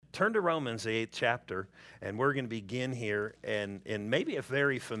Turn to Romans, the 8th chapter, and we're going to begin here, and maybe a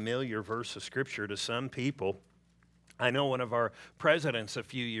very familiar verse of Scripture to some people. I know one of our presidents a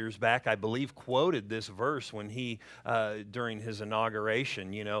few years back, I believe, quoted this verse when he, during his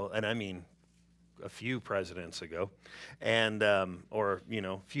inauguration, and I mean a few presidents ago, and or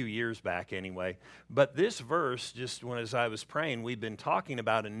a few years back anyway. But this verse, just as I was praying, we've been talking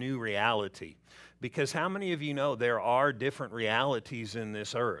about a new reality, because how many of you know there are different realities in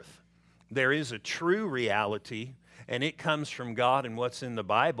this earth? There is a true reality, and it comes from God and what's in the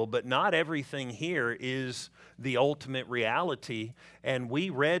Bible, but not everything here is the ultimate reality. And we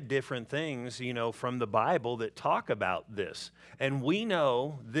read different things, from the Bible that talk about this. And we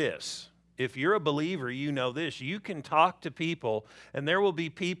know this. If you're a believer, you know this. You can talk to people, and there will be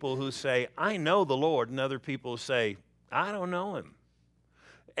people who say, I know the Lord, and other people say, I don't know Him.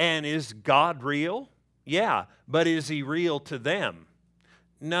 And is God real? Yeah, but is He real to them?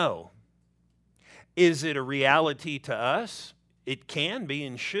 No. Is it a reality to us? It can be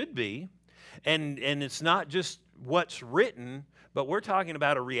and should be. And it's not just what's written, but we're talking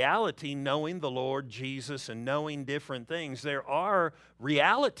about a reality, knowing the Lord Jesus and knowing different things. There are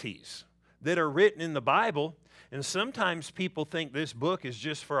realities that are written in the Bible, and sometimes people think this book is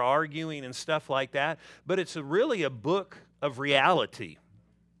just for arguing and stuff like that, but it's really a book of reality.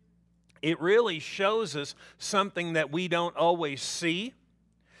 It really shows us something that we don't always see,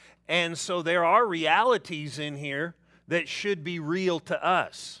 and so there are realities in here that should be real to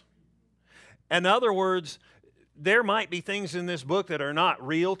us. In other words, there might be things in this book that are not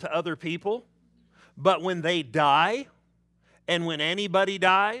real to other people, but when they die, and when anybody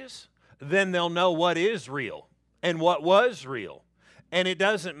dies, then they'll know what is real and what was real. And it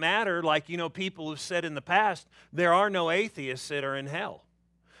doesn't matter, like, people have said in the past, there are no atheists that are in hell.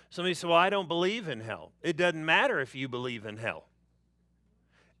 Somebody said, well, I don't believe in hell. It doesn't matter if you believe in hell.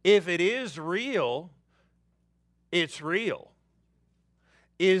 If it is real, it's real.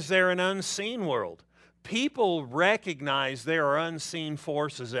 Is there an unseen world? People recognize there are unseen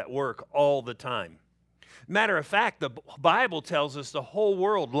forces at work all the time. Matter of fact, the Bible tells us the whole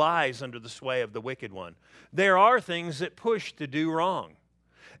world lies under the sway of the wicked one. There are things that push to do wrong,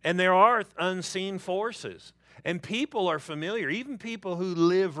 and there are unseen forces, and people are familiar, even people who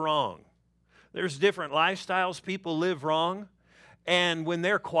live wrong. There's different lifestyles. People live wrong, and when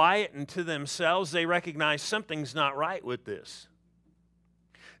they're quiet and to themselves, they recognize something's not right with this.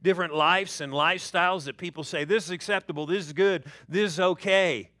 Different lives and lifestyles that people say, this is acceptable, this is good, this is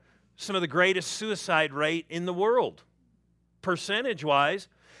okay. Some of the greatest suicide rate in the world, percentage-wise.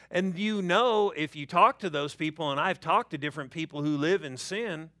 And if you talk to those people, and I've talked to different people who live in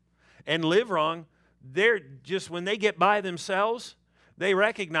sin and live wrong, they're just, when they get by themselves, they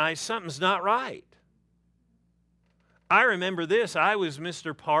recognize something's not right. I remember this. I was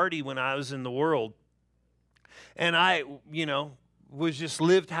Mr. Party when I was in the world. And I, was just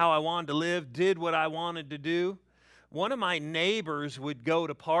lived how I wanted to live, did what I wanted to do. One of my neighbors would go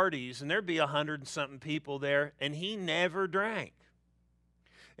to parties, and there'd be 100-something people there, and he never drank.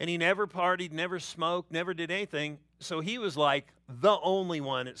 And he never partied, never smoked, never did anything. So he was like the only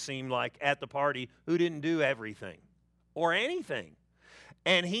one, it seemed like, at the party who didn't do everything or anything.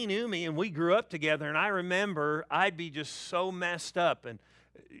 And he knew me, and we grew up together, and I remember I'd be just so messed up, and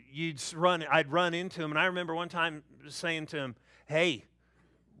I'd run into him, and I remember one time saying to him, hey,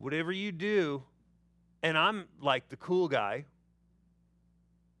 whatever you do, and I'm like the cool guy,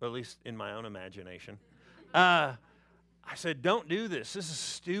 or at least in my own imagination. I said, don't do this. This is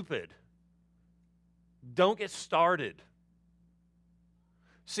stupid. Don't get started.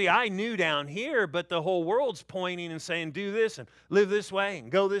 See, I knew down here, but the whole world's pointing and saying, do this and live this way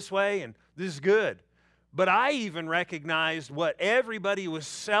and go this way and this is good. But I even recognized what everybody was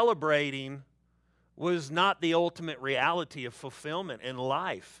celebrating was not the ultimate reality of fulfillment in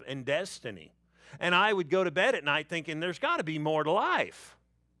life and destiny. And I would go to bed at night thinking there's got to be more to life.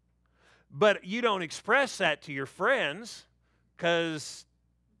 But you don't express that to your friends because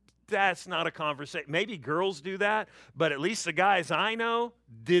that's not a conversation. Maybe girls do that, but at least the guys I know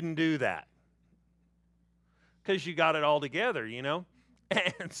didn't do that. Because you got it all together,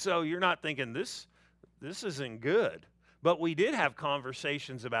 And so you're not thinking this isn't good. But we did have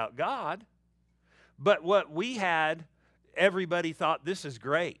conversations about God. But what we had, everybody thought this is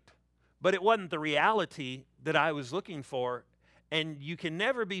great. But it wasn't the reality that I was looking for, and you can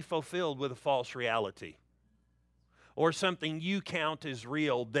never be fulfilled with a false reality or something you count as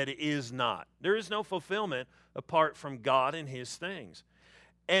real that it is not. There is no fulfillment apart from God and His things.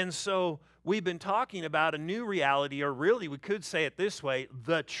 And so we've been talking about a new reality, or really we could say it this way,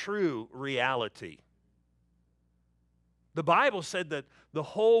 the true reality. The Bible said that the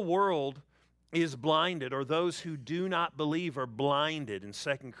whole world is blinded, or those who do not believe are blinded in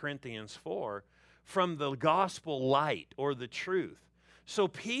 2 Corinthians 4 from the gospel light or the truth. So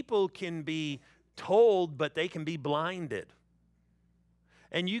people can be told, but they can be blinded.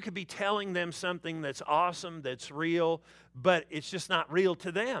 And you could be telling them something that's awesome, that's real, but it's just not real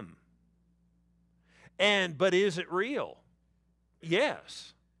to them. But is it real?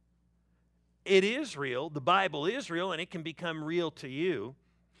 Yes. It is real. The Bible is real, and it can become real to you.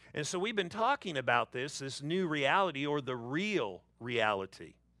 And so we've been talking about this new reality, or the real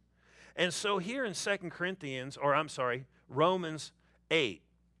reality. And so here in Romans 8,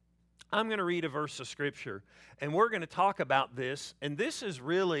 I'm going to read a verse of Scripture, and we're going to talk about this. And this is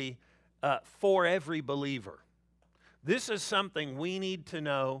really for every believer. This is something we need to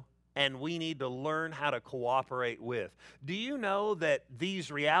know, and we need to learn how to cooperate with. Do you know that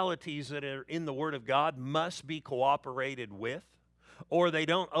these realities that are in the Word of God must be cooperated with, or they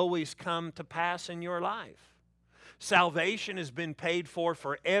don't always come to pass in your life? Salvation has been paid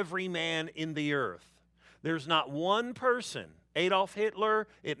for every man in the earth. There's not one person, Adolf Hitler,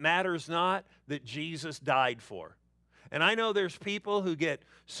 it matters not, that Jesus died for. And I know there's people who get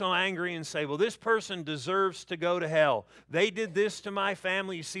so angry and say, well, this person deserves to go to hell. They did this to my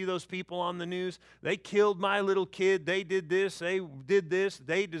family. You see those people on the news? They killed my little kid. They did this. They did this.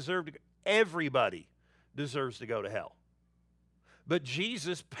 They deserve to go. Everybody deserves to go to hell. But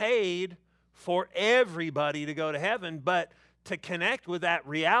Jesus paid for everybody to go to heaven. But to connect with that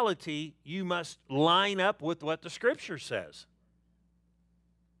reality, you must line up with what the Scripture says.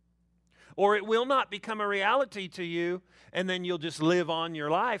 Or it will not become a reality to you, and then you'll just live on your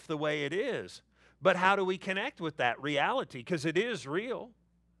life the way it is. But how do we connect with that reality? Because it is real.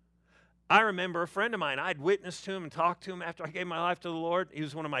 I remember a friend of mine, I'd witnessed to him and talked to him after I gave my life to the Lord. He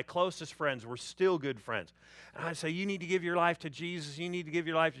was one of my closest friends. We're still good friends. And I'd say, you need to give your life to Jesus. You need to give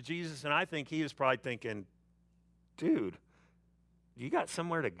your life to Jesus. And I think he was probably thinking, dude, you got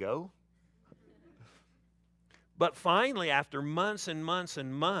somewhere to go? But finally, after months and months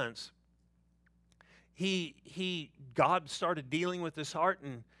and months, God started dealing with his heart,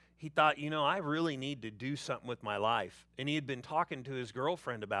 and he thought, I really need to do something with my life. And he had been talking to his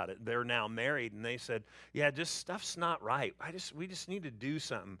girlfriend about it. They're now married, and they said, yeah, just stuff's not right. We just need to do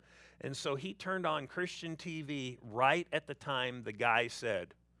something. And so he turned on Christian TV right at the time the guy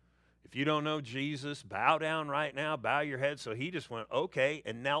said, if you don't know Jesus, bow down right now, bow your head. So he just went, okay,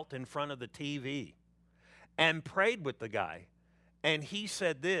 and knelt in front of the TV and prayed with the guy. And he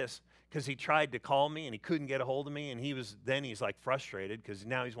said this, because he tried to call me and he couldn't get a hold of me, and he's like frustrated because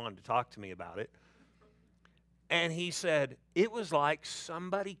now he's wanted to talk to me about it. And he said, it was like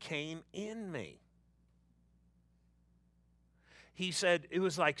somebody came in me. He said, it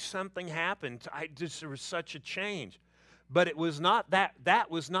was like something happened. There was such a change. But it was not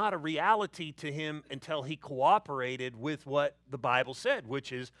that was not a reality to him until he cooperated with what the Bible said,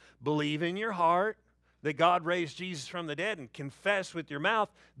 which is believe in your heart that God raised Jesus from the dead and confess with your mouth,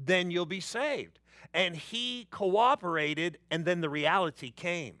 then you'll be saved. And he cooperated, and then the reality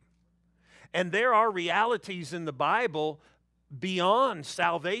came. And there are realities in the Bible beyond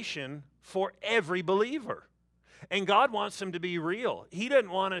salvation for every believer. And God wants them to be real. He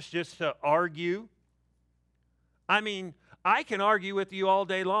doesn't want us just to argue. I mean, I can argue with you all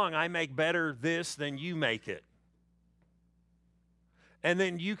day long. I make better this than you make it. And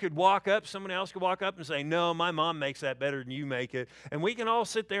then someone else could walk up and say, no, my mom makes that better than you make it. And we can all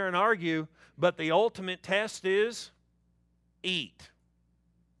sit there and argue, but the ultimate test is eat.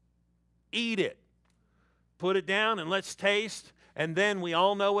 Eat it. Put it down and let's taste, and then we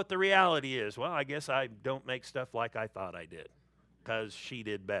all know what the reality is. Well, I guess I don't make stuff like I thought I did because she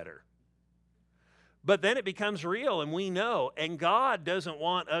did better. But then it becomes real, and we know. And God doesn't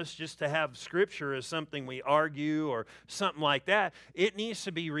want us just to have Scripture as something we argue or something like that. It needs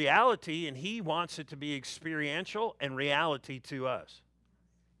to be reality, and He wants it to be experiential and reality to us.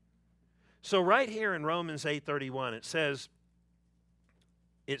 So right here in Romans 8:31,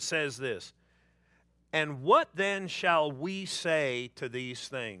 it says this, and what then shall we say to these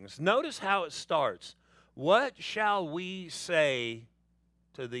things? Notice how it starts. What shall we say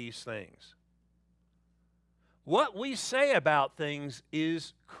to these things? What we say about things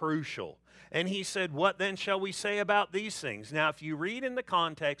is crucial. And he said, what then shall we say about these things? Now, if you read in the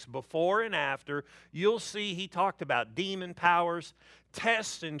context before and after, you'll see he talked about demon powers,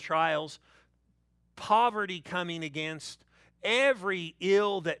 tests and trials, poverty coming against, every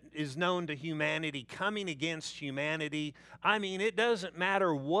ill that is known to humanity coming against humanity. I mean, it doesn't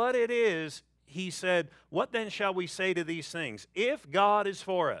matter what it is. He said, what then shall we say to these things? If God is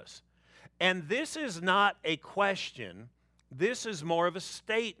for us. And this is not a question This is more of a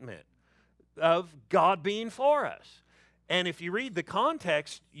statement of God being for us. And if you read the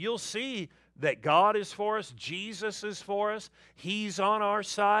context, you'll see that God is for us, Jesus is for us, He's on our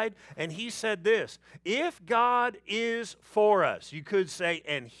side. And He said this, if God is for us, you could say,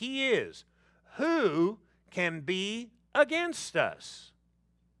 and He is, who can be against us?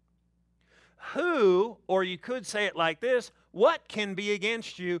 Who, or you could say it like this, what can be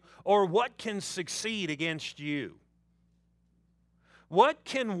against you, or what can succeed against you? What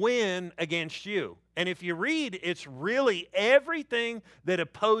can win against you? And if you read, it's really everything that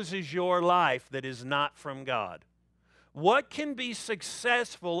opposes your life that is not from God. What can be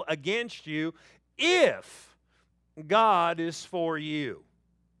successful against you if God is for you?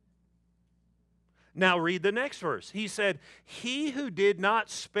 Now read the next verse. He said, He who did not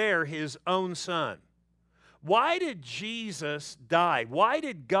spare His own Son. Why did Jesus die? Why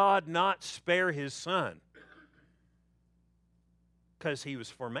did God not spare His Son? Because He was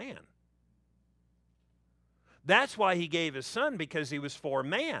for man. That's why He gave His Son, because He was for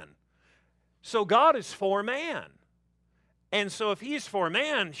man. So God is for man. And so if He's for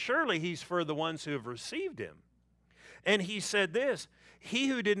man, surely He's for the ones who have received Him. And He said this, He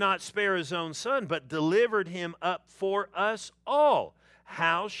who did not spare His own Son, but delivered Him up for us all,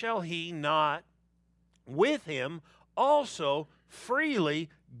 how shall He not with Him also freely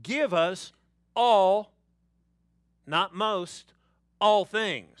give us all, not most, all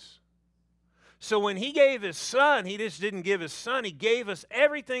things? So when He gave His Son, He just didn't give His Son. He gave us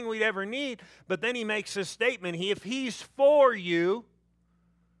everything we'd ever need. But then He makes this statement, if He's for you,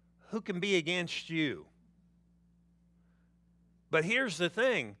 who can be against you? But here's the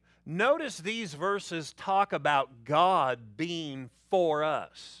thing. Notice these verses talk about God being for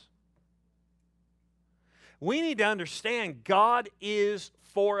us. We need to understand God is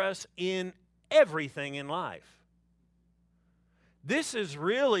for us in everything in life. This is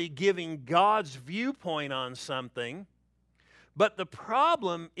really giving God's viewpoint on something, but the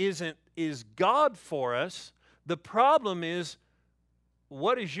problem isn't, is God for us? The problem is,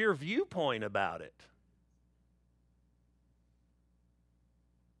 what is your viewpoint about it?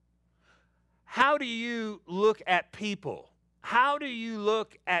 How do you look at people? How do you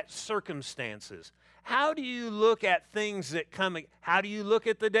look at circumstances? How do you look at things that come? How do you look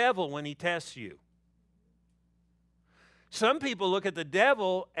at the devil when he tests you? Some people look at the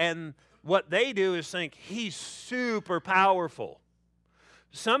devil and what they do is think he's super powerful.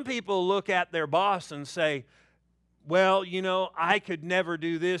 Some people look at their boss and say, well, you know, I could never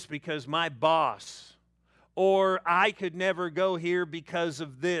do this because my boss, or I could never go here because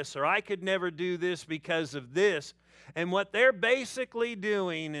of this, or I could never do this because of this. And what they're basically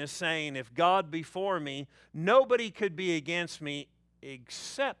doing is saying, if God be for me, nobody could be against me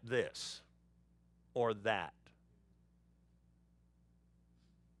except this or that.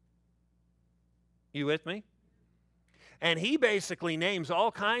 You with me? And he basically names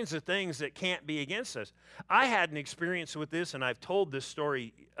all kinds of things that can't be against us. I had an experience with this, and I've told this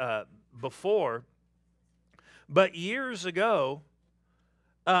story before. But years ago,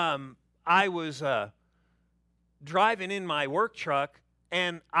 I was driving in my work truck,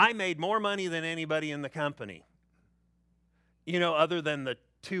 and I made more money than anybody in the company, you know, other than the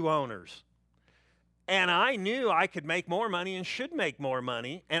two owners. And I knew I could make more money and should make more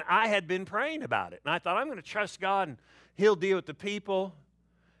money, and I had been praying about it. And I thought, I'm going to trust God, and He'll deal with the people.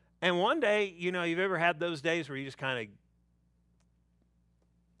 And one day, you know, you've ever had those days where you just kind of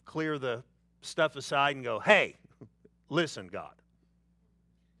clear the stuff aside and go, hey, listen, God.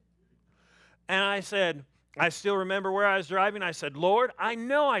 And I said, I still remember where I was driving. I said, Lord, I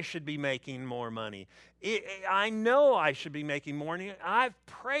know I should be making more money. I know I should be making more money. I've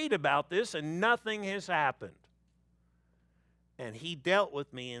prayed about this and nothing has happened. And He dealt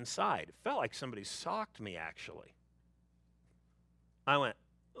with me inside. It felt like somebody socked me, actually. I went,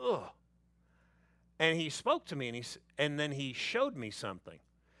 ugh. And He spoke to me, and then He showed me something.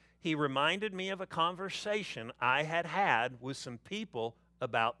 He reminded me of a conversation I had had with some people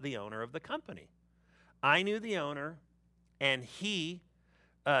about the owner of the company. I knew the owner, and he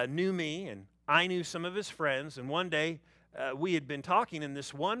knew me, and I knew some of his friends. And one day we had been talking, and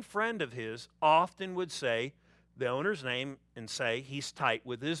this one friend of his often would say the owner's name and say he's tight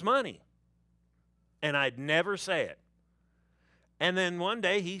with his money. And I'd never say it. And then one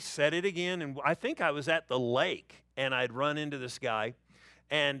day he said it again, and I think I was at the lake, and I'd run into this guy.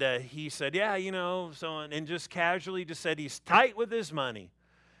 And he said, yeah, you know, so on, and just casually just said he's tight with his money.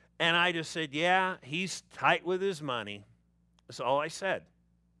 And I just said, yeah, he's tight with his money. That's all I said.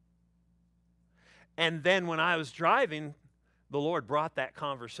 And then when I was driving, the Lord brought that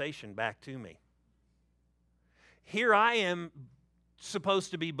conversation back to me. here I am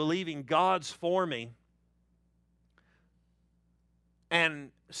supposed to be believing God's for me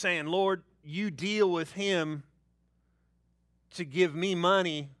and saying, Lord, you deal with him to give me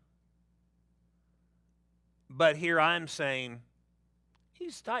money. But here I'm saying,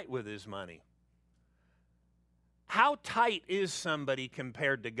 he's tight with his money. How tight is somebody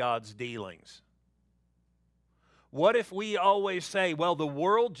compared to God's dealings? What if we always say, well, the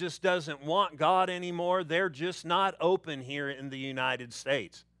world just doesn't want God anymore. They're just not open here in the United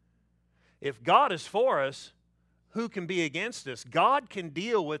States. If God is for us, who can be against us? God can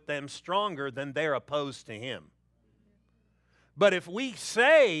deal with them stronger than they're opposed to him. But if we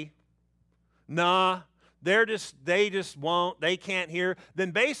say, nah, they just won't, they can't hear,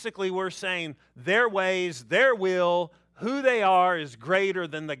 then basically we're saying their ways, their will, who they are is greater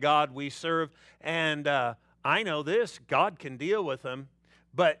than the God we serve. And I know this, God can deal with them.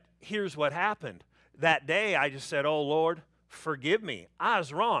 But here's what happened. That day I just said, oh Lord, forgive me. I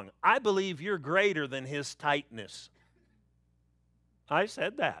was wrong. I believe you're greater than his tightness. I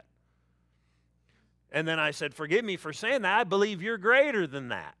said that. And then I said, forgive me for saying that. I believe you're greater than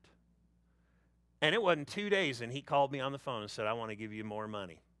that. And it wasn't 2 days, and he called me on the phone and said, I want to give you more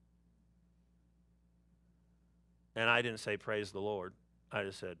money. And I didn't say, praise the Lord. I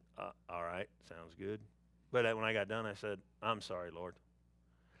just said, all right, sounds good. But when I got done, I said, I'm sorry, Lord.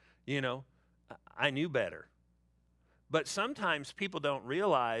 You know, I knew better. But sometimes people don't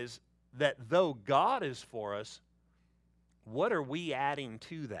realize that though God is for us, what are we adding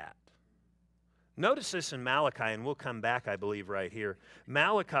to that? Notice this in Malachi, and we'll come back, I believe, right here.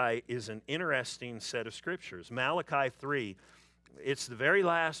 Malachi is an interesting set of scriptures. Malachi 3, it's the very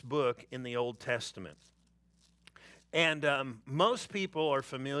last book in the Old Testament. And most people are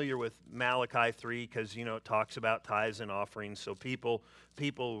familiar with Malachi 3 because, you know, it talks about tithes and offerings. So people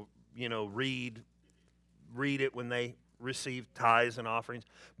you know, read it when they receive tithes and offerings.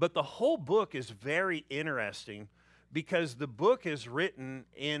 But the whole book is very interesting because the book is written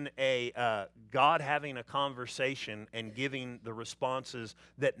in a God having a conversation and giving the responses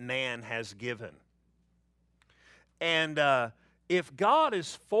that man has given. And if God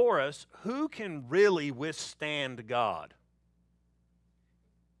is for us, who can really withstand God?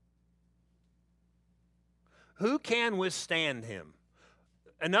 Who can withstand him?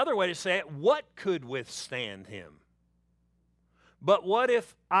 Another way to say it, what could withstand him? But what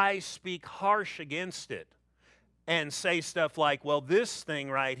if I speak harsh against it and say stuff like, well, this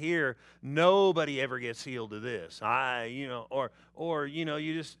thing right here, nobody ever gets healed of this. Or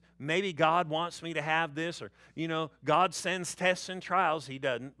you just, maybe God wants me to have this, or, you know, God sends tests and trials. He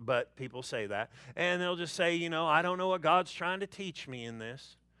doesn't, but people say that. And they'll just say, you know, I don't know what God's trying to teach me in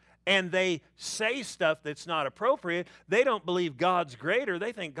this. And they say stuff that's not appropriate. They don't believe God's greater.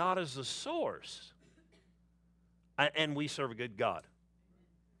 They think God is the source. And we serve a good God.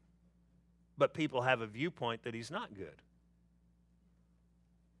 But people have a viewpoint that he's not good.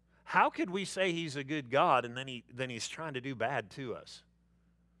 How could we say he's a good God and then he's trying to do bad to us?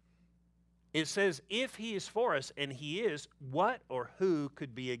 It says, if he is for us, and he is, what or who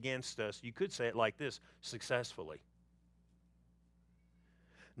could be against us? You could say it like this, successfully.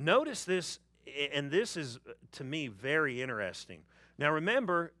 Notice this, and this is, to me, very interesting. Now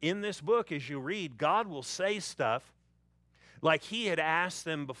remember, in this book, as you read, God will say stuff like he had asked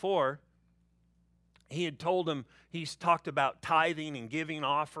them before. He had told them, he's talked about tithing and giving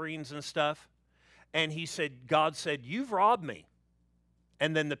offerings and stuff. And he said, God said, you've robbed me.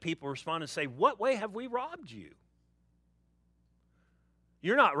 And then the people respond and say, what way have we robbed you?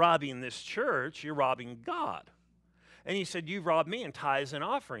 You're not robbing this church, you're robbing God. And he said, you've robbed me in tithes and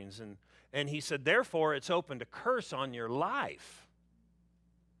offerings. And he said, therefore, it's opened a curse on your life.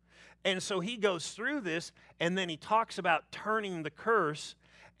 And so he goes through this, and then he talks about turning the curse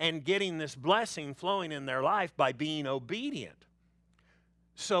and getting this blessing flowing in their life by being obedient.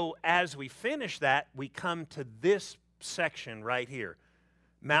 So as we finish that, we come to this section right here.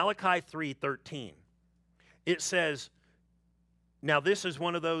 Malachi 3:13. It says, now this is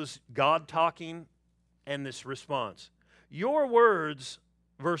one of those God talking and this response. Your words,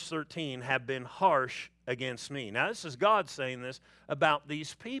 verse 13, have been harsh against me. Now this is God saying this about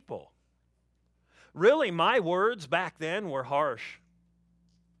these people. Really, my words back then were harsh.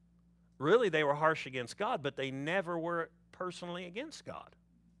 Really, they were harsh against God, but they never were personally against God.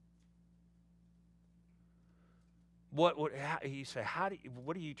 What are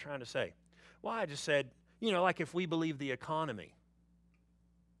you trying to say? Well, I just said, you know, like if we believe the economy.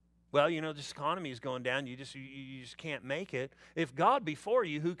 Well, you know, this economy is going down. You just can't make it. If God be for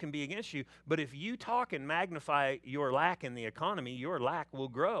you, who can be against you? But if you talk and magnify your lack in the economy, your lack will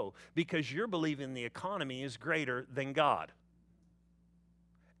grow because you're believing the economy is greater than God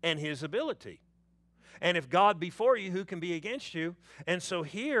and his ability. And if God be for you, who can be against you? And so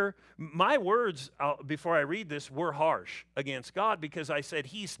here, my words, before I read this, were harsh against God because I said,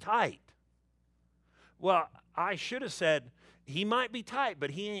 he's tight. Well, I should have said, he might be tight,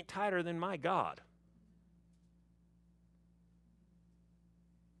 but he ain't tighter than my God.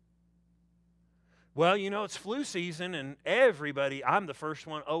 Well, you know, it's flu season, and I'm the first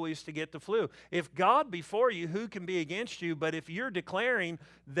one always to get the flu. If God be for you, who can be against you? But if you're declaring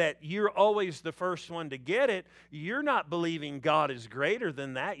that you're always the first one to get it, you're not believing God is greater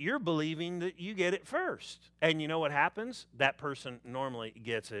than that. You're believing that you get it first. And you know what happens? That person normally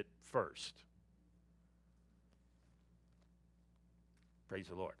gets it first. Praise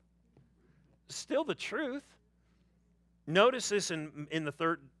the Lord. Still the truth. Notice this in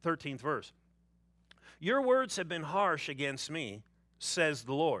the 13th verse. Your words have been harsh against me, says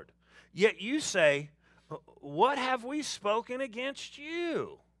the Lord. Yet you say, what have we spoken against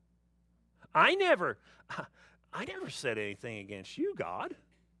you? I never said anything against you, God.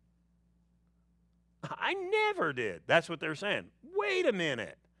 I never did. That's what they're saying. Wait a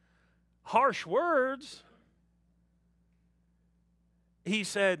minute. Harsh words. He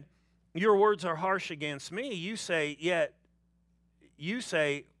said, your words are harsh against me. You say,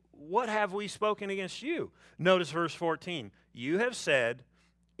 what have we spoken against you? Notice verse 14. You have said,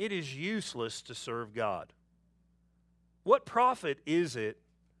 it is useless to serve God. What profit is it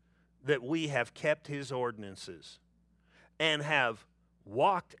that we have kept his ordinances and have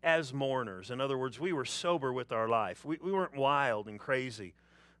walked as mourners? In other words, we were sober with our life. We weren't wild and crazy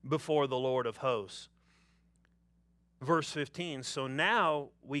before the Lord of hosts. Verse 15, so now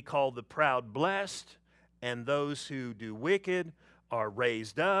we call the proud blessed, and those who do wicked are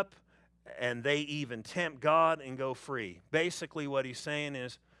raised up, and they even tempt God and go free. Basically what he's saying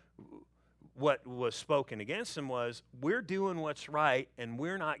is, what was spoken against him was, we're doing what's right and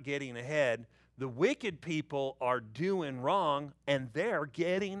we're not getting ahead. The wicked people are doing wrong and they're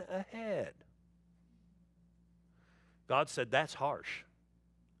getting ahead. God said, that's harsh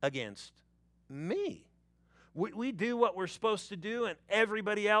against me. We do what we're supposed to do and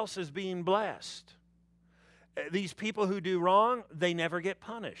everybody else is being blessed. These people who do wrong, they never get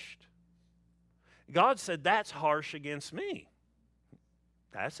punished. God said, that's harsh against me.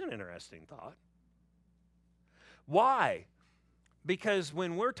 That's an interesting thought. Why? Because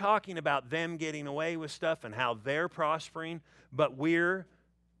when we're talking about them getting away with stuff and how they're prospering, but we're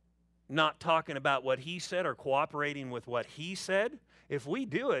not talking about what he said or cooperating with what he said, if we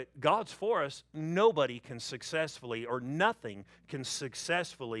do it, God's for us, nobody can successfully or nothing can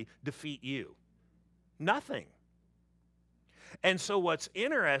successfully defeat you. Nothing. And so what's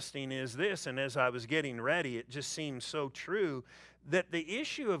interesting is this, and as I was getting ready, it just seems so true, that the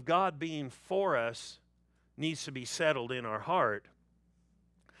issue of God being for us needs to be settled in our heart.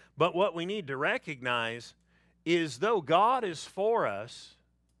 But what we need to recognize is though God is for us,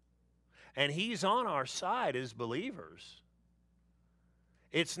 and he's on our side as believers,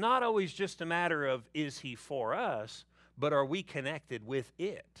 it's not always just a matter of is he for us, but are we connected with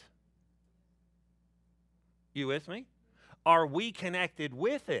it? You with me? Are we connected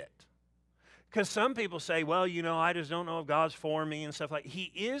with it? Because some people say, well, you know, I just don't know if God's for me and stuff like that.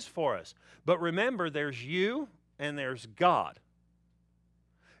 He is for us. But remember, there's you and there's God.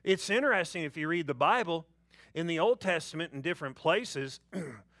 It's interesting if you read the Bible, in the Old Testament in different places,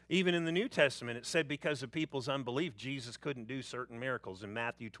 even in the New Testament, it said because of people's unbelief, Jesus couldn't do certain miracles. In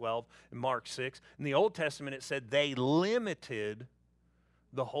Matthew 12 and Mark 6. In the Old Testament, it said they limited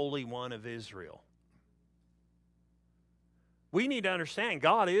the Holy One of Israel. We need to understand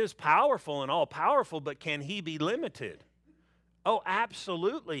God is powerful and all-powerful, but can he be limited? Oh,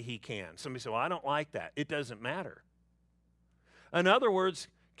 absolutely he can. Somebody said, well, I don't like that. It doesn't matter. In other words,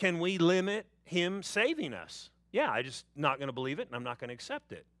 can we limit him saving us? Yeah, I'm just not going to believe it and I'm not going to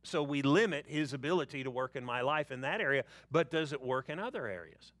accept it. So we limit his ability to work in my life in that area, but does it work in other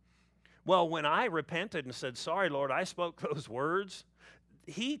areas? Well, when I repented and said, sorry, Lord, I spoke those words,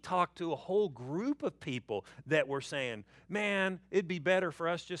 he talked to a whole group of people that were saying, man, it'd be better for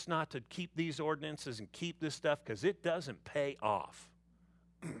us just not to keep these ordinances and keep this stuff because it doesn't pay off.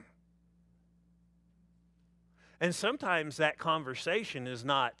 And sometimes that conversation is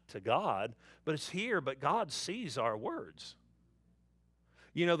not to God, but it's here, but God sees our words.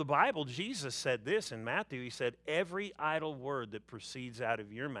 You know, the Bible, Jesus said this in Matthew. He said, every idle word that proceeds out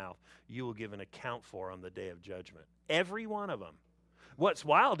of your mouth, you will give an account for on the day of judgment. Every one of them. What's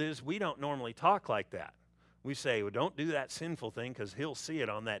wild is we don't normally talk like that. We say, well, don't do that sinful thing because he'll see it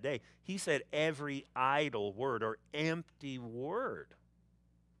on that day. He said every idle word or empty word.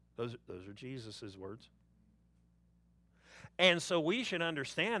 Those are Jesus' words. And so we should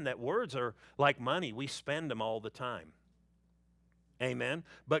understand that words are like money. We spend them all the time. Amen.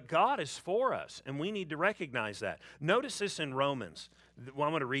 But God is for us, and we need to recognize that. Notice this in Romans. Well,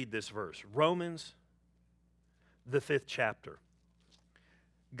 I'm going to read this verse. Romans, the 5th chapter.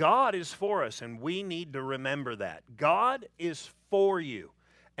 God is for us, and we need to remember that. God is for you.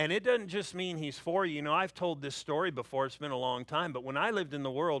 And it doesn't just mean he's for you. You know, I've told this story before. It's been a long time. But when I lived in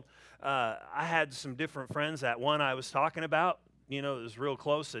the world, I had some different friends. That one I was talking about, you know, it was real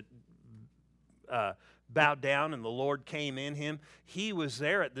close. It bowed down and the Lord came in him. He was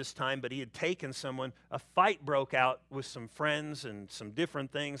there at this time, but he had taken someone. A fight broke out with some friends and some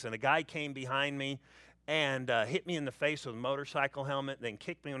different things, and a guy came behind me and hit me in the face with a motorcycle helmet, then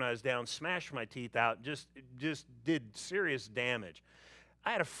kicked me when I was down, smashed my teeth out, just did serious damage.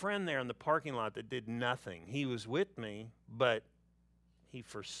 I had a friend there in the parking lot that did nothing. He was with me, but he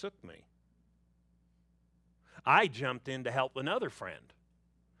forsook me. I jumped in to help another friend,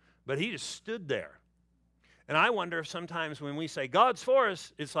 but he just stood there. And I wonder if sometimes when we say, God's for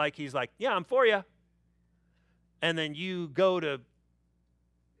us, it's like he's like, yeah, I'm for you. And then you go to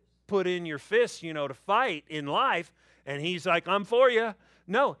put in your fists, you know, to fight in life, and he's like, I'm for you.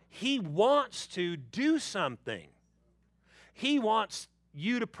 No, he wants to do something. He wants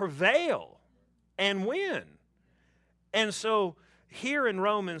you to prevail and win. And so here in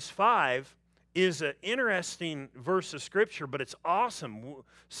Romans 5 is an interesting verse of Scripture, but it's awesome.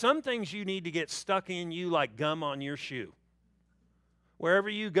 Some things you need to get stuck in you like gum on your shoe. Wherever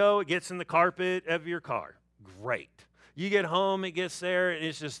you go, it gets in the carpet of your car. Great. You get home, it gets there,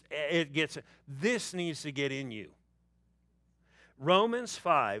 and this needs to get in you. Romans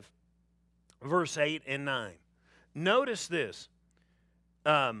 5, verse 8 and 9. Notice this.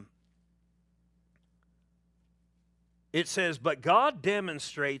 It says, but God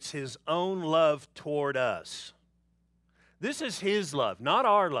demonstrates his own love toward us. This is his love, not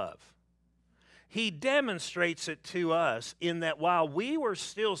our love. He demonstrates it to us in that while we were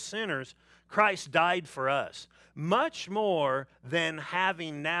still sinners, Christ died for us. Much more than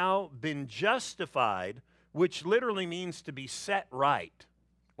having now been justified, which literally means to be set right,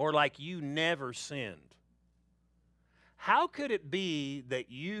 or like you never sinned. How could it be that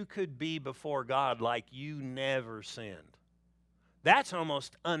you could be before God like you never sinned? That's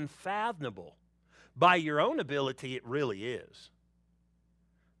almost unfathomable. By your own ability, it really is.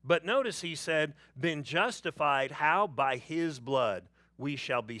 But notice he said, been justified, how? By his blood we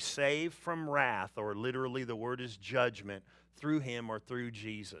shall be saved from wrath, or literally the word is judgment, through him or through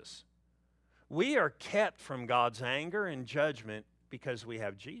Jesus. We are kept from God's anger and judgment because we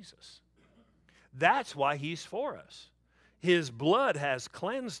have Jesus. That's why he's for us. His blood has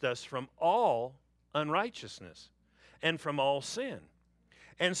cleansed us from all unrighteousness and from all sin.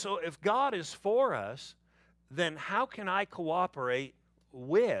 And so if God is for us, then how can I cooperate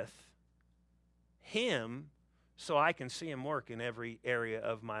with him so I can see him work in every area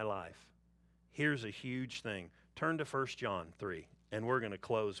of my life? Here's a huge thing. Turn to 1 John 3, and we're going to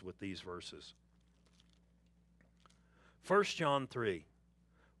close with these verses. 1 John 3.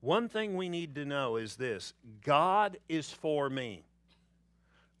 One thing we need to know is this: God is for me.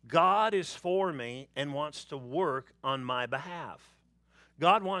 God is for me and wants to work on my behalf.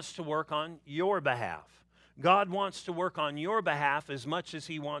 God wants to work on your behalf. God wants to work on your behalf as much as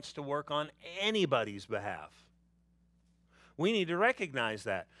he wants to work on anybody's behalf. We need to recognize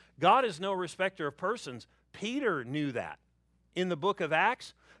that. God is no respecter of persons. Peter knew that. In the book of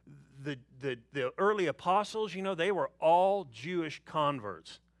Acts, the early apostles, you know, they were all Jewish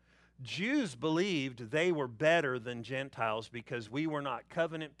converts. Jews believed they were better than Gentiles because we were not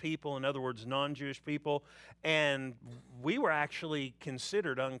covenant people, in other words, non-Jewish people, and we were actually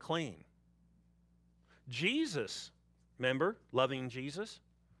considered unclean. Jesus, remember, loving Jesus?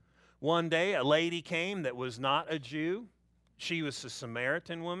 One day a lady came that was not a Jew. She was a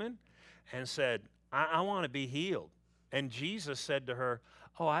Samaritan woman and said, I want to be healed. And Jesus said to her,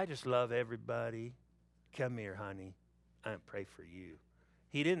 oh, I just love everybody. Come here, honey. I pray for you.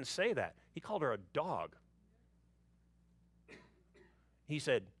 He didn't say that. He called her a dog. He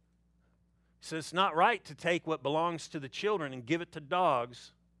said, it's not right to take what belongs to the children and give it to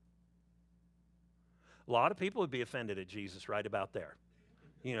dogs. A lot of people would be offended at Jesus right about there.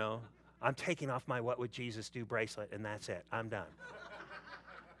 You know, I'm taking off my What Would Jesus Do bracelet, and that's it. I'm done.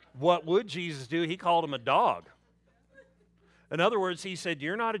 What would Jesus do? He called him a dog. In other words, he said,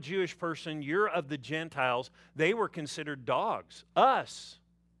 you're not a Jewish person, you're of the Gentiles. They were considered dogs. Us,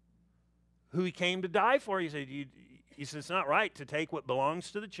 who he came to die for, he said, it's not right to take what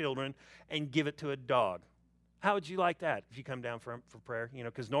belongs to the children and give it to a dog. How would you like that if you come down for prayer? You know,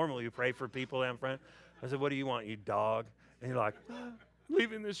 because normally we pray for people down front. I said, what do you want, you dog? And you're like,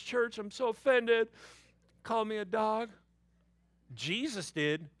 leaving this church, I'm so offended. Call me a dog. Jesus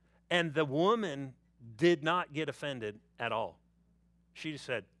did, and the woman did not get offended at all. She just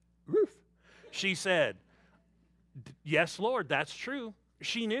said, roof. She said, yes, Lord, that's true.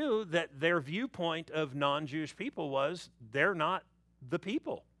 She knew that their viewpoint of non-Jewish people was they're not the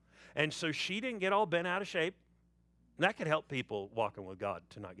people. And so she didn't get all bent out of shape. And that could help people walking with God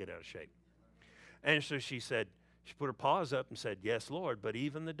to not get out of shape. And so she said, she put her paws up and said, yes, Lord, but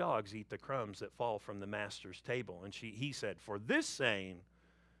even the dogs eat the crumbs that fall from the master's table. And he said, for this saying,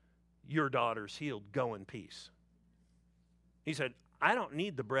 your daughter's healed, go in peace. He said, I don't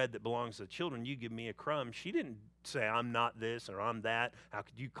need the bread that belongs to the children. You give me a crumb. She didn't say, I'm not this or I'm that. How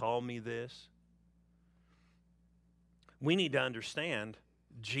could you call me this? We need to understand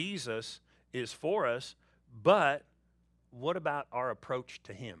Jesus is for us, but what about our approach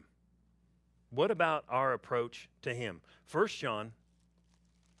to him? What about our approach to him? 1 John,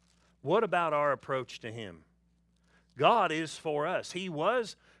 what about our approach to him? God is for us. He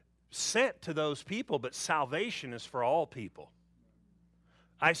was sent to those people, but salvation is for all people.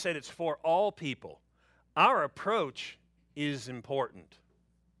 I said it's for all people. Our approach is important.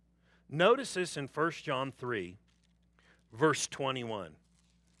 Notice this in 1 John 3, verse 21.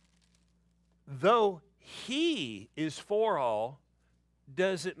 Though he is for all,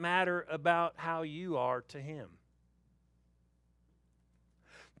 does it matter about how you are to him?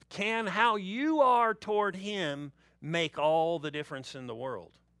 Can how you are toward him make all the difference in the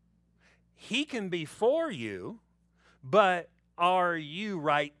world? He can be for you, but are you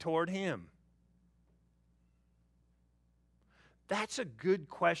right toward him? That's a good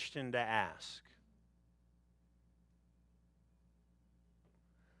question to ask.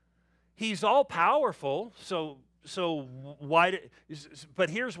 He's all powerful, so why? But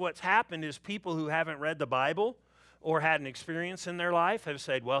here's what's happened is people who haven't read the Bible or had an experience in their life have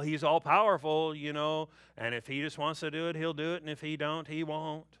said, well, he's all powerful, you know, and if he just wants to do it, he'll do it, and if he don't, he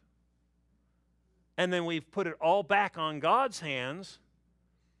won't. And then we've put it all back on God's hands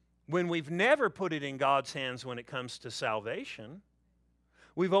when we've never put it in God's hands when it comes to salvation.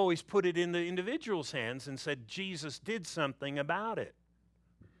 We've always put it in the individual's hands and said Jesus did something about it.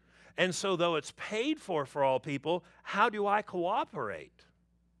 And so though it's paid for all people, how do I cooperate?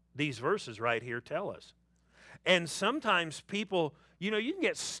 These verses right here tell us. And sometimes people, you know, you can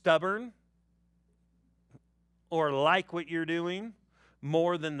get stubborn or like what you're doing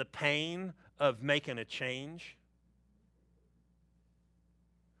more than the pain of making a change.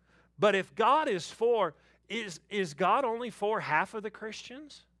 But if God is for, is God only for half of the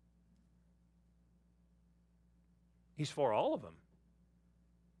Christians? He's for all of them.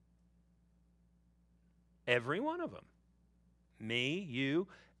 Every one of them. Me, you,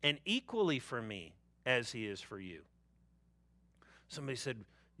 and equally for me as he is for you. Somebody said,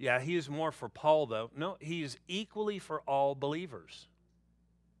 yeah, he is more for Paul though. No, he is equally for all believers.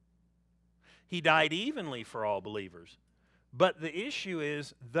 He died evenly for all believers. But the issue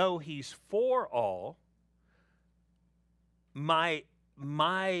is, though he's for all, my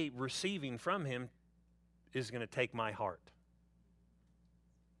receiving from him is going to take my heart.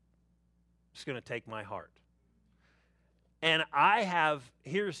 It's going to take my heart. And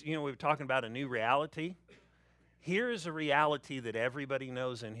here's, you know, we were talking about a new reality. Here's a reality that everybody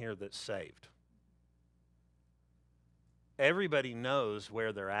knows in here that's saved. Everybody knows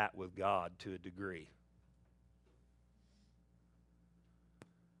where they're at with God to a degree.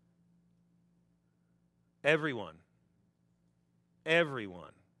 Everyone.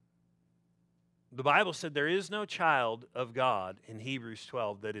 Everyone. The Bible said there is no child of God in Hebrews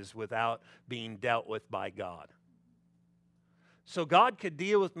 12 that is without being dealt with by God. So God could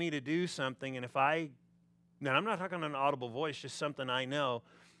deal with me to do something, and now I'm not talking an audible voice, just something I know,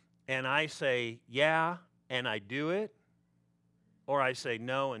 and I say, yeah, and I do it, or I say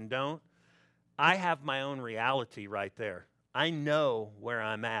no and don't, I have my own reality right there. I know where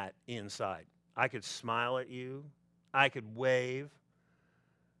I'm at inside. I could smile at you. I could wave.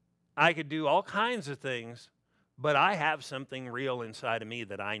 I could do all kinds of things, but I have something real inside of me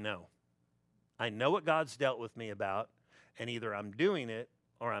that I know. I know what God's dealt with me about, and either I'm doing it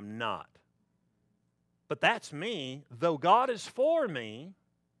or I'm not. But that's me. Though God is for me,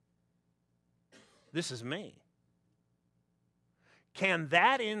 this is me. Can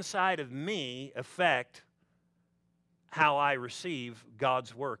that inside of me affect how I receive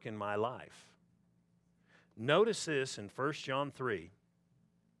God's work in my life. Notice this in 1 John 3.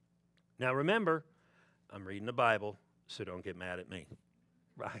 Now remember, I'm reading the Bible, so don't get mad at me,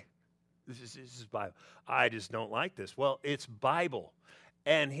 right? This is Bible. I just don't like this. Well, it's Bible.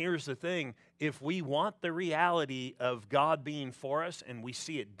 And here's the thing. If we want the reality of God being for us and we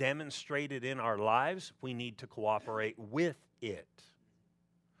see it demonstrated in our lives, we need to cooperate with it.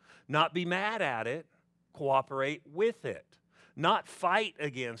 Not be mad at it, cooperate with it. Not fight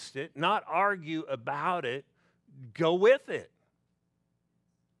against it, not argue about it, go with it.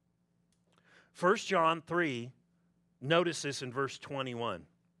 1 John 3, notice this in verse 21.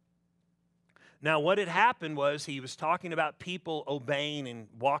 Now, what had happened was he was talking about people obeying and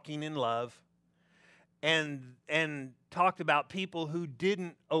walking in love, and talked about people who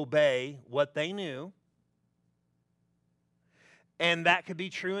didn't obey what they knew. And that could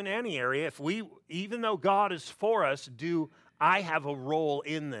be true in any area. If we, even though God is for us, do I have a role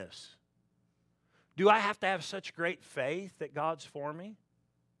in this? Do I have to have such great faith that God's for me?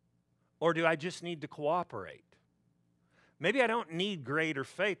 Or do I just need to cooperate? Maybe I don't need greater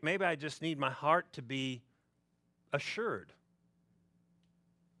faith. Maybe I just need my heart to be assured.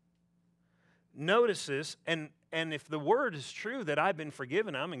 Notice this, and if the word is true that I've been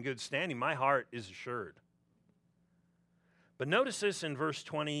forgiven, I'm in good standing, my heart is assured. But notice this in verse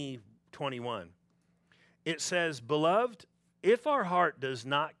 21. It says, "Beloved, if our heart does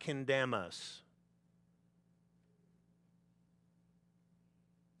not condemn us,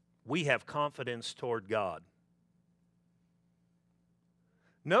 we have confidence toward God."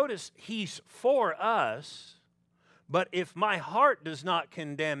 Notice he's for us, but if my heart does not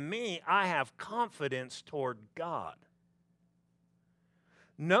condemn me, I have confidence toward God.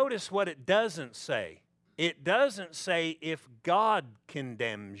 Notice what it doesn't say. It doesn't say if God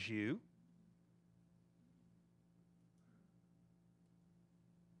condemns you.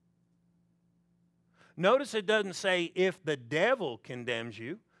 Notice it doesn't say if the devil condemns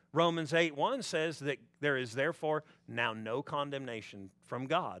you. Romans 8:1 says that there is therefore now no condemnation from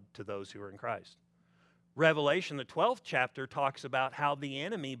God to those who are in Christ. Revelation, the 12th chapter, talks about how the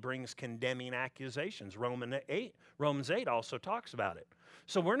enemy brings condemning accusations. Romans 8 also talks about it.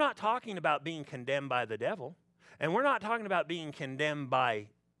 So we're not talking about being condemned by the devil, and we're not talking about being condemned by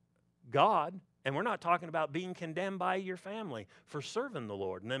God, and we're not talking about being condemned by your family for serving the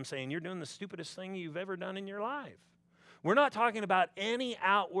Lord and them saying you're doing the stupidest thing you've ever done in your life. We're not talking about any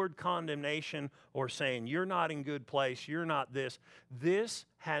outward condemnation or saying you're not in good place, you're not this. This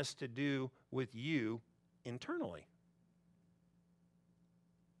has to do with you internally.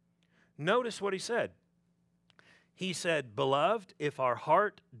 Notice what he said. He said, "Beloved, if our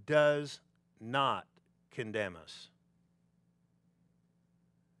heart does not condemn us,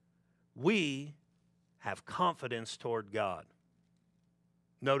 we have confidence toward God."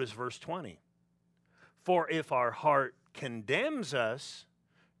 Notice verse 20. "For if our heart condemns us,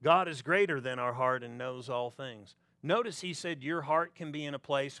 God is greater than our heart and knows all things." Notice he said your heart can be in a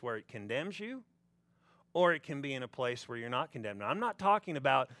place where it condemns you, or it can be in a place where you're not condemned. Now, I'm not talking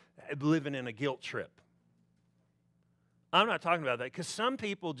about living in a guilt trip. I'm not talking about that, because some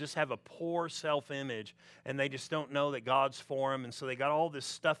people just have a poor self-image and they just don't know that God's for them, and so they got all this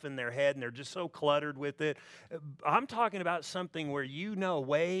stuff in their head and they're just so cluttered with it. I'm talking about something where you know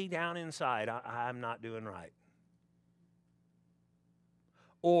way down inside, I'm not doing right.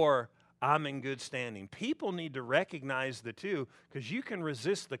 Or I'm in good standing. People need to recognize the two, because you can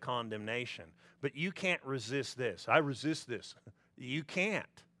resist the condemnation, but you can't resist this. I resist this. You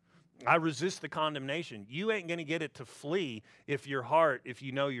can't. I resist the condemnation. You ain't going to get it to flee if you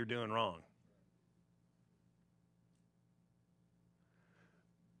know you're doing wrong.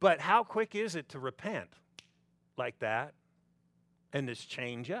 But how quick is it to repent like that and just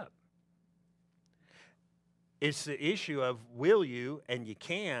change up? It's the issue of will you, and you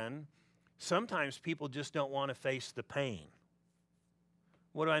can. Sometimes people just don't want to face the pain.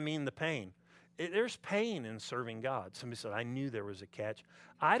 What do I mean, the pain? There's pain in serving God. Somebody said, I knew there was a catch.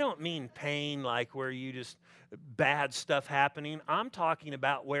 I don't mean pain like where you just, bad stuff happening. I'm talking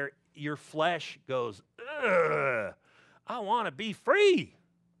about where your flesh goes, ugh, I want to be free.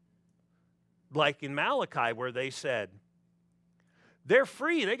 Like in Malachi, where they said, they're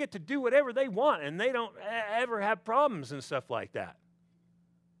free. They get to do whatever they want, and they don't ever have problems and stuff like that.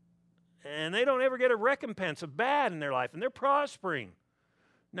 And they don't ever get a recompense of bad in their life, and they're prospering.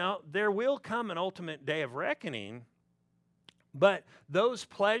 Now, there will come an ultimate day of reckoning, but those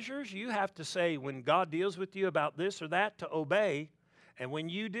pleasures, you have to say, when God deals with you about this or that, to obey. And when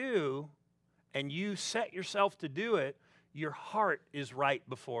you do, and you set yourself to do it, your heart is right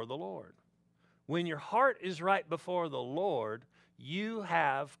before the Lord. When your heart is right before the Lord, you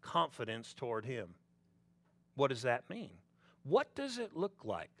have confidence toward Him. What does that mean? What does it look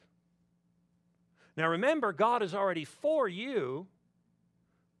like? Now remember, God is already for you,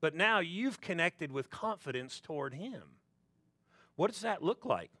 but now you've connected with confidence toward Him. What does that look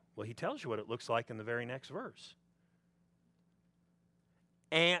like? Well, He tells you what it looks like in the very next verse.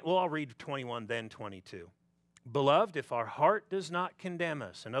 And, well, I'll read 21, then 22. Beloved, if our heart does not condemn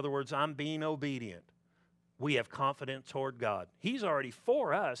us, in other words, I'm being obedient, we have confidence toward God. He's already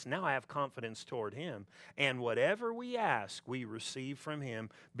for us. Now I have confidence toward Him. And whatever we ask, we receive from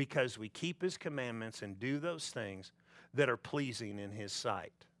Him because we keep His commandments and do those things that are pleasing in His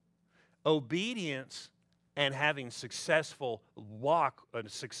sight. Obedience and having a successful walk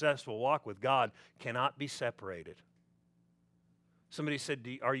with God cannot be separated. Somebody said,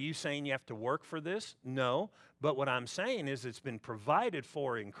 are you saying you have to work for this? No, but what I'm saying is it's been provided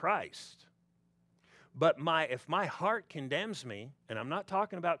for in Christ. But if my heart condemns me, and I'm not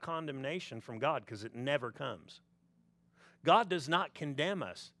talking about condemnation from God because it never comes. God does not condemn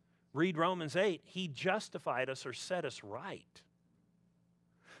us. Read Romans 8. He justified us or set us right.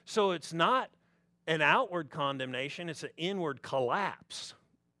 So it's not an outward condemnation, it's an inward collapse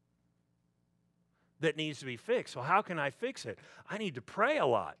that needs to be fixed. So how can I fix it? I need to pray a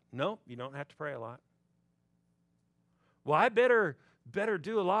lot. No, you don't have to pray a lot. Well, I better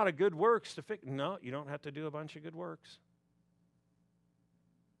do a lot of good works to fix. No, you don't have to do a bunch of good works.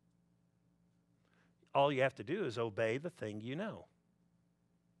 All you have to do is obey the thing you know.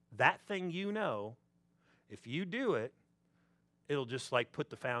 That thing you know, if you do it, it'll just like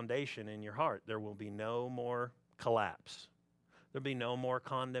put the foundation in your heart. There will be no more collapse. There'll be no more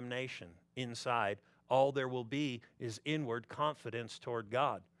condemnation inside. All there will be is inward confidence toward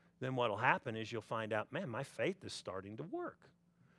God. Then what will happen is you'll find out, man, my faith is starting to work.